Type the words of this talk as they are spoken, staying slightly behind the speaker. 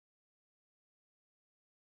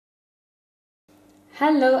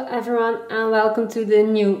Hello everyone and welcome to the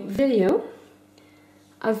new video.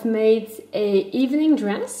 I've made a evening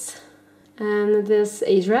dress, and it is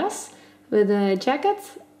a dress with a jacket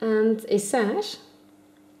and a sash.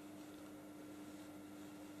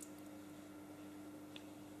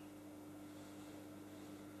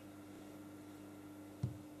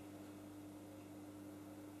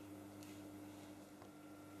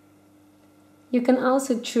 You can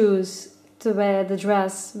also choose to wear the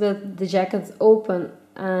dress with the jacket open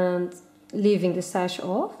and leaving the sash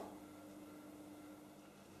off.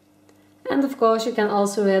 And of course you can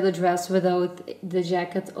also wear the dress without the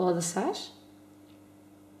jacket or the sash.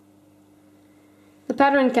 The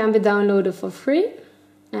pattern can be downloaded for free,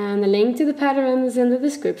 and the link to the pattern is in the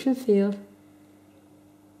description field.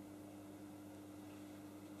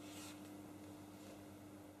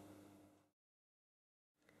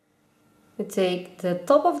 We take the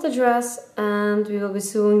top of the dress and we will be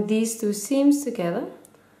sewing these two seams together.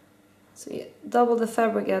 So you double the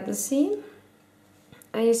fabric at the seam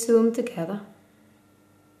and you sew them together.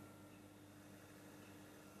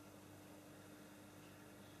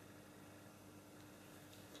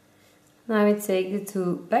 Now we take the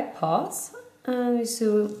two back parts and we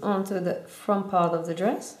sew them onto the front part of the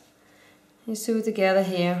dress. You sew together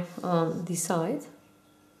here on the side.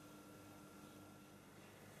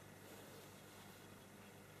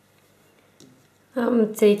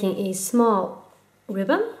 I'm taking a small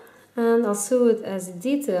ribbon and I'll sew it as a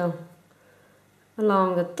detail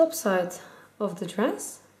along the top side of the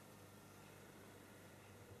dress.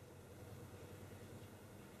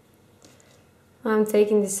 I'm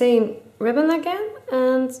taking the same ribbon again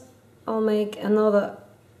and I'll make another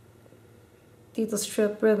detail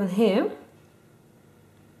strip ribbon here.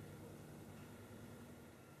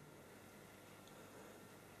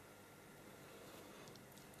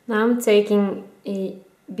 Now I'm taking a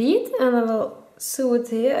bead and I will sew it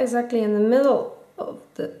here exactly in the middle of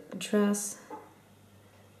the dress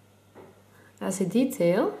as a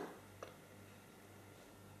detail.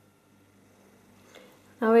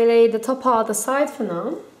 Now we lay the top part aside for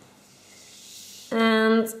now,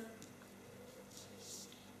 and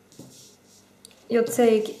you'll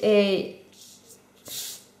take a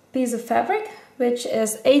piece of fabric which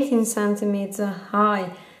is 18 centimeter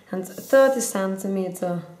high and 30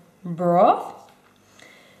 centimeter broad,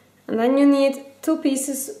 and then you need two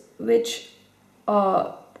pieces which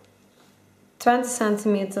are 20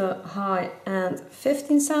 centimeter high and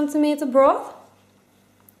 15 centimeter broad,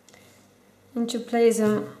 and you place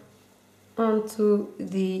them onto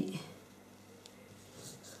the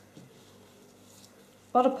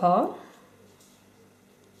other part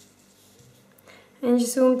and you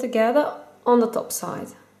sew them together on the top side.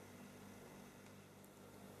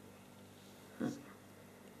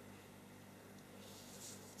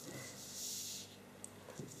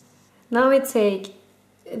 Now we take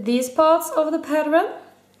these parts of the pattern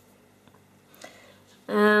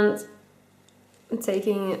and I'm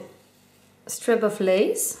taking a strip of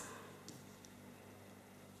lace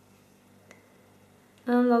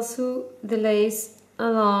and I'll sew the lace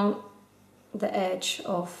along the edge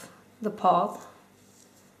of the part.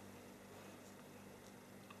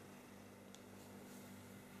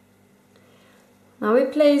 Now we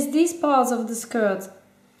place these parts of the skirt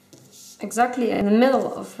exactly in the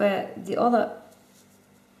middle of where the other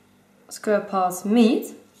skirt parts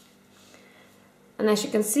meet, and as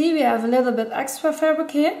you can see we have a little bit extra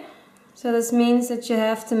fabric here, so this means that you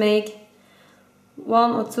have to make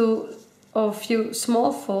one or two or a few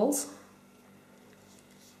small folds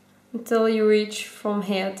until you reach from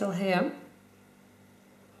here till here.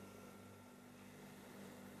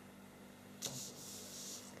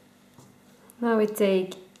 Now we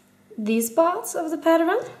take these parts of the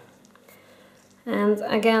pattern and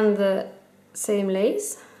again the same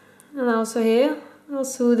lace, and also here I'll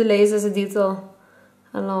sew the lace as a detail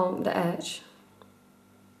along the edge.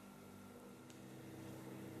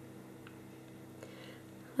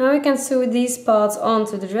 Now we can sew these parts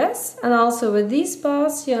onto the dress, and also with these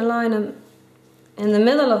parts you align them in the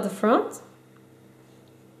middle of the front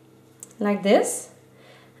like this,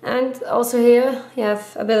 and also here you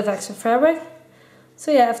have a bit of extra fabric, so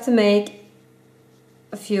you have to make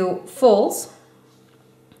a few folds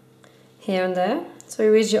here and there, so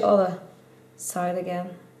you reach your other side again.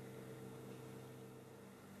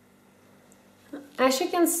 As you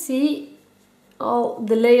can see, all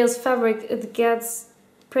the layers fabric, it gets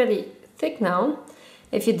pretty thick now.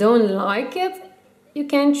 If you don't like it, you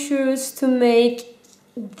can choose to make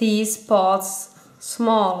these parts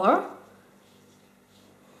smaller,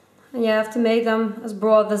 and you have to make them as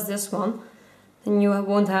broad as this one, then you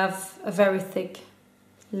won't have a very thick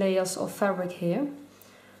layers of fabric here.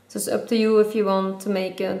 So it's up to you if you want to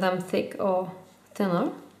make them thick or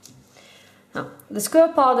thinner. Now, the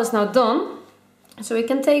skirt part is now done, so we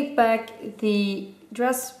can take back the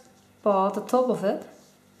dress part, the top of it,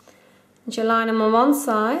 and you line them on one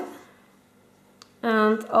side,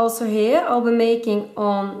 and also here I'll be making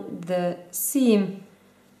on the seam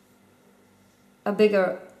a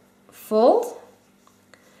bigger fold,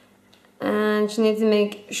 and you need to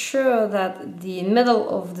make sure that the middle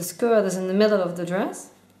of the skirt is in the middle of the dress,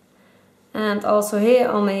 and also here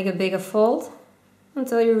I'll make a bigger fold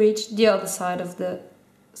until you reach the other side of the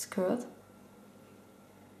skirt.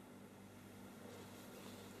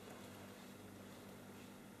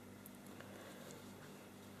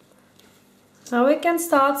 Now we can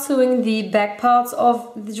start sewing the back parts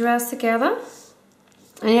of the dress together,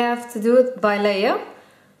 and you have to do it by layer.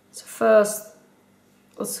 So first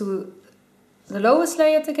we'll sew the lowest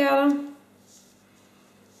layer together,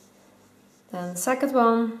 then the second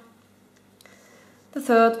one, the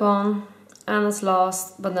third one, and as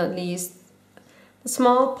last but not least the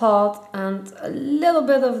small part and a little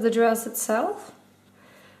bit of the dress itself.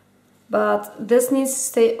 But this needs to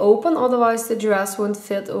stay open, otherwise the dress won't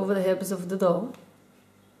fit over the hips of the doll.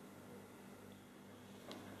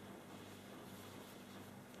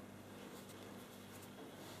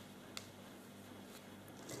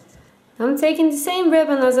 I'm taking the same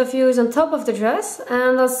ribbon as I've used on top of the dress,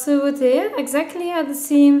 and I'll sew it here exactly at the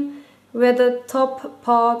seam where the top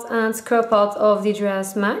part and skirt part of the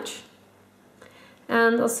dress match.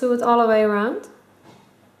 And I'll sew it all the way around.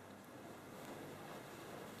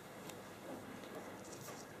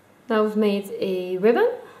 Now we've made a ribbon,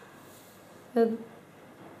 a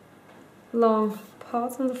long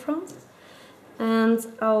part on the front, and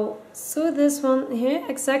I'll sew this one here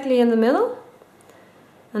exactly in the middle,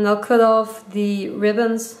 and I'll cut off the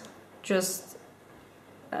ribbons just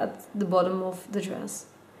at the bottom of the dress.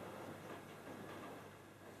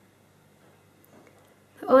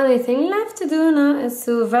 The only thing left to do now is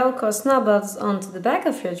to Velcro snap buttons onto the back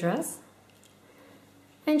of your dress,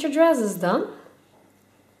 and your dress is done.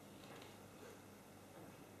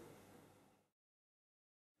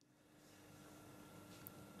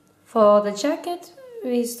 For the jacket,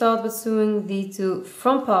 we start with sewing the two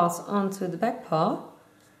front parts onto the back part.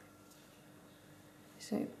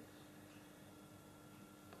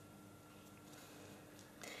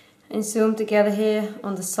 And sew them together here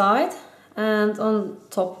on the side and on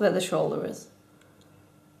top where the shoulder is.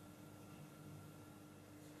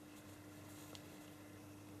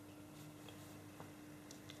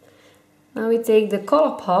 Now we take the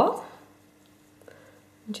collar part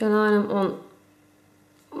and you line them on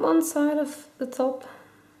one side of the top,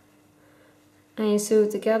 and you sew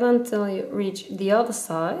it together until you reach the other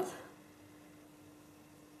side.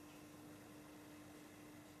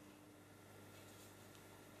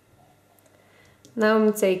 Now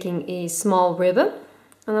I'm taking a small ribbon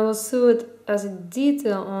and I will sew it as a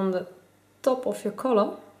detail on the top of your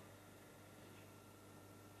collar.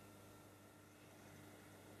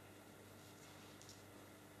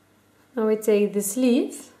 Now we take the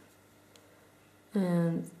sleeve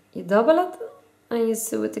and you double it and you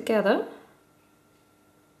sew it together.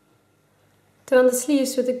 Turn the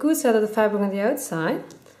sleeves with the good side of the fabric on the outside.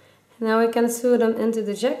 Now we can sew them into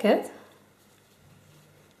the jacket.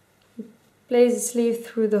 Place the sleeve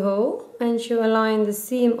through the hole and you align the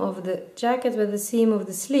seam of the jacket with the seam of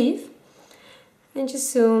the sleeve, and you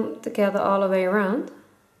sew them together all the way around.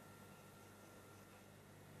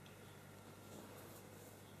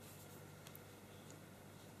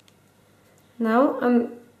 Now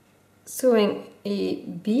I'm sewing a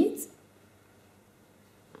bead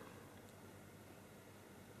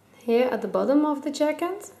here at the bottom of the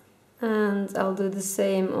jacket, and I'll do the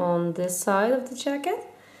same on this side of the jacket.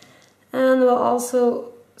 And we'll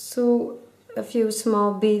also sew a few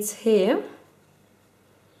small beads here,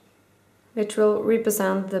 which will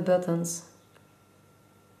represent the buttons.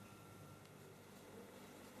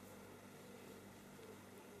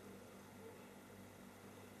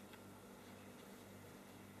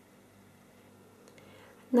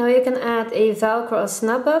 Now you can add a Velcro or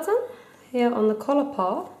snap button here on the collar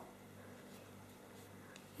part,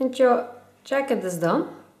 and your jacket is done.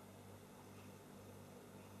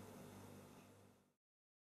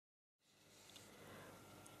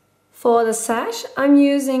 For the sash, I'm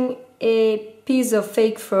using a piece of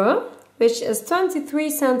fake fur, which is 23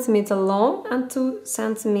 cm long and 2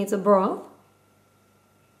 cm broad.